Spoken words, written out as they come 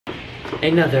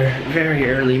Another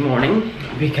very early morning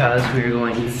because we're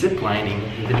going ziplining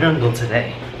in the jungle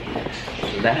today. So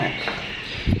that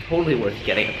totally worth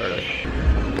getting up early.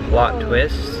 Plot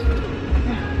twist.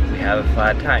 We have a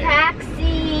flat tire.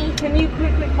 Taxi! Can you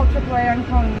quickly call AAA on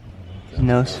phone?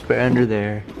 No spare under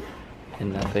there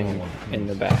and nothing in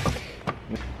the back.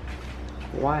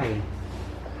 Why?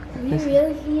 We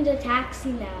really need a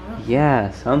taxi now.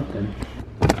 Yeah, something.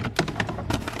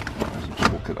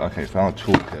 Toolkit. Okay, found a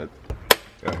toolkit.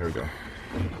 Oh, here we go.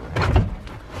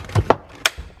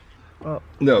 Oh.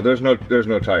 No, there's no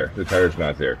tire. The tire's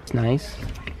not there. It's nice.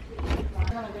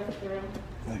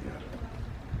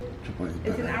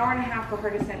 It's an hour and a half for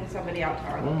her to send somebody out to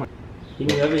our Oh my. You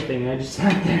knew everything, I just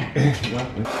sat there. It's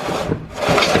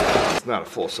not a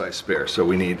full-size spare, so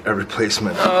we need a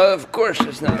replacement. Of course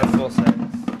it's not a full size.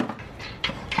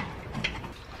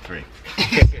 3.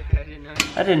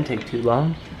 That didn't take too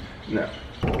long. No.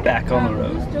 Back on the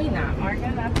road. Who's doing that,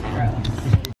 Morgan? That's gross.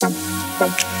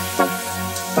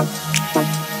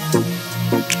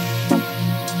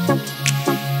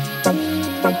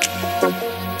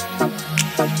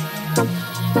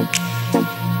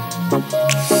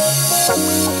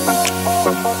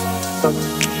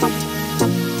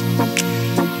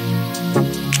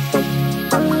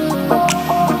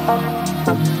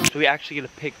 So we actually get to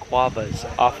pick guavas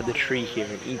off of the tree here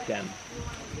and eat them,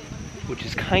 which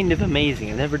is kind of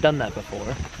amazing. I've never done that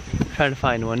before. I'm trying to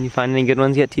find one. You find any good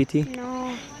ones yet, TT?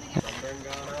 No.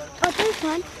 Oh, there's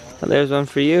one. Oh, there's one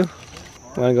for you.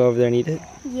 Want to go over there and eat it?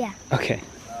 Yeah. Okay.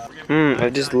 I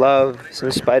just love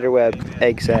some spiderweb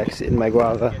egg sacs in my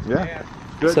guava. Yeah.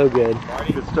 Good. So good.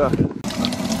 Good stuff. Do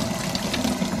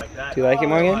you like it,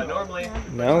 Morgan?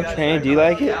 No? Trina, do you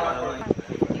like it?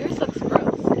 Yours looks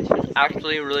gross.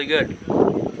 Actually really good.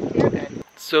 You're good.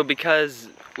 So because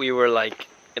we were like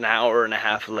an hour and a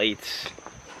half late,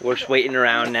 we're just waiting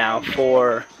around now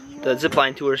for the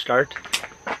zipline tour to start.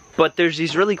 But there's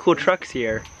these really cool trucks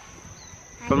here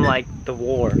from like the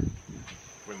war.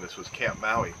 When this was Camp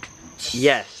Maui.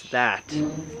 Yes, that.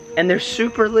 And they're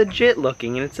super legit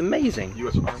looking and it's amazing.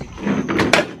 U.S. Army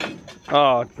camp.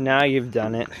 Oh, now you've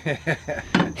done it.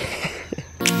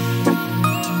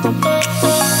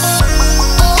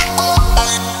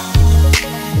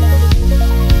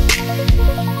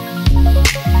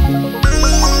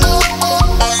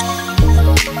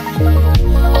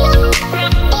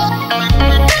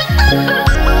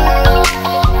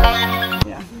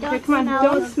 Come on,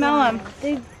 don't smell them.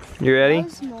 You ready?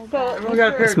 It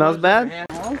smells bad?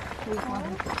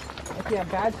 If you have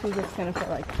bad food, it's gonna feel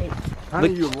like cake. How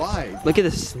do you lie? Look at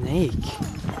the snake.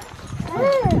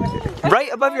 Right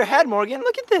above your head, Morgan.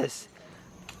 Look at this.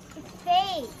 It's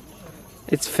fake.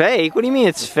 It's fake? What do you mean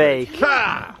it's fake?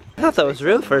 I thought that was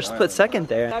real for a split second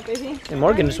there. And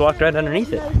Morgan just walked right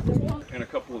underneath it. And a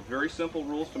couple of very simple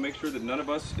rules to make sure that none of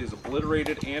us is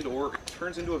obliterated and or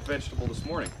turns into a vegetable this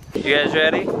morning. You guys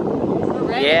ready? We're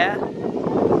ready. Yeah?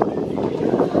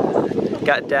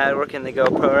 Got Dad working the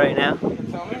GoPro right now.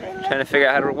 Trying to figure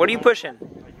out how to... What are you pushing?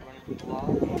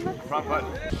 Front button.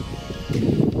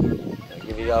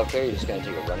 Give you the all clear, you're just gonna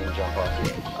take a running jump off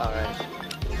here. Alright.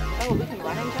 Oh, we can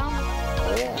run and jump.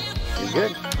 Oh yeah, you're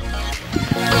good.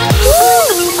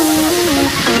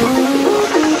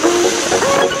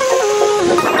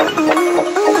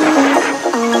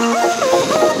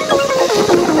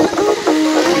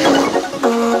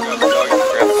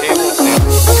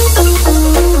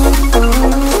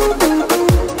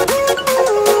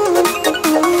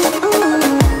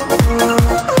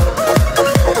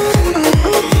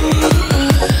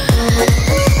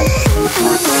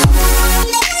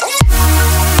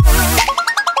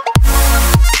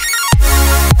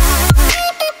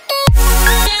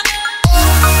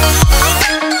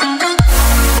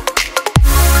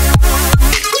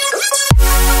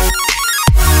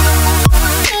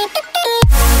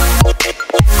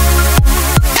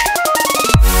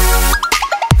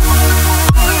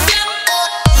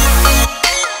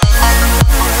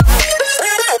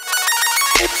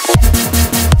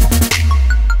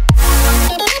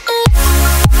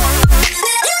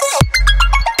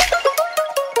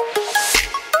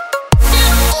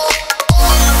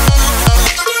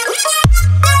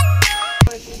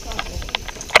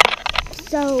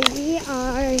 So we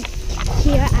are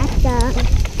here at the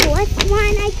fourth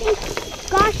one, I think.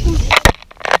 Gosh.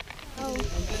 So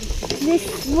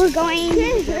we're going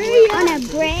on a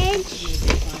bridge,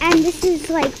 and this is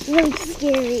like really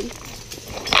scary.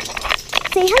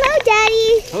 Say hello,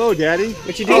 Daddy. Hello, Daddy.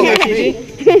 What you doing there, Gigi?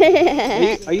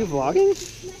 Are you vlogging?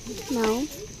 No.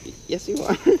 Yes, you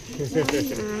are. I'm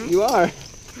not. You are.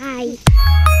 Hi.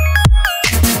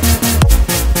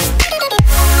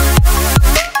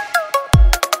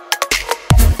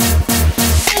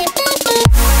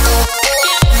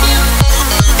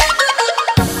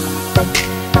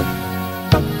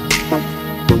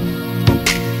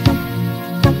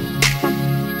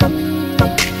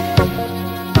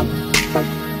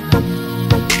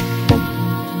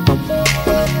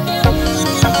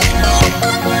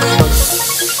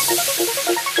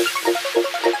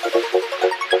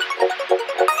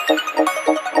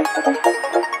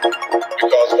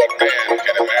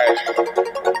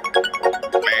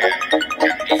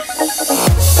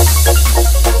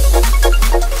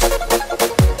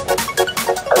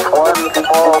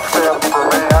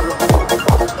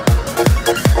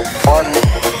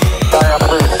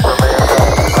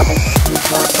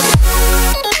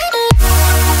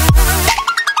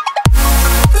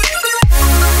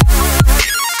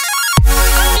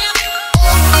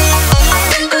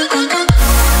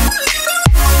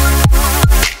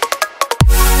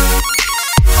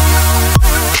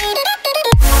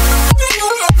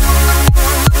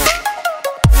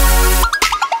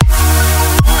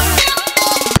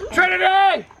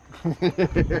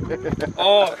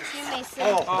 Oh, You may say.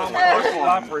 oh my heart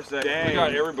stopped for a second. We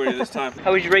got everybody this time.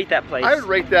 How would you rate that place? I would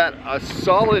rate that a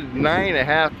solid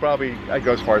 9.5, probably. I'd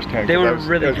go as far as 10. They were It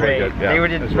really was great. good. Yeah, They were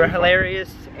it was really fun.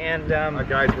 hilarious, and Our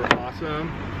guides were awesome.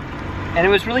 and it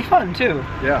was really fun too.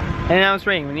 Yeah. And now it's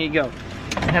raining. We need to go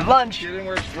and have lunch. Get in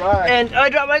where it's dry. And I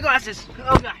dropped my glasses.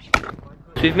 Oh gosh.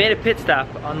 So we've made a pit stop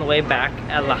on the way back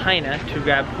at Lahaina to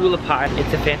grab hula pie.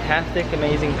 It's a fantastic,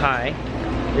 amazing pie,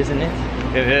 isn't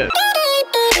it? It is.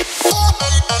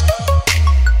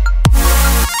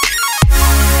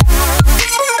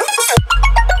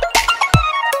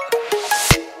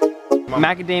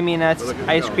 Macadamia nuts,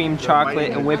 ice cream,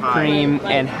 chocolate, and whipped cream,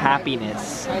 and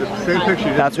happiness. Same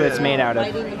picture. That's what it's made out of.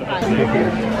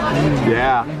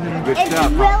 Yeah. Good It's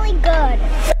stuff. really good.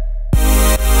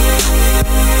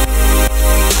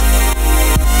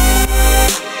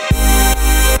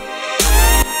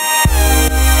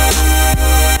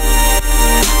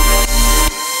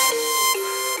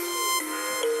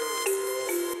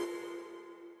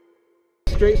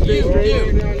 Straight.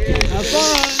 Have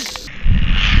fun.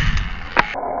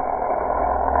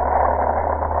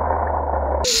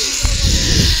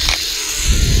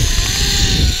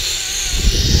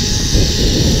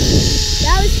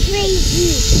 That was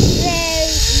crazy.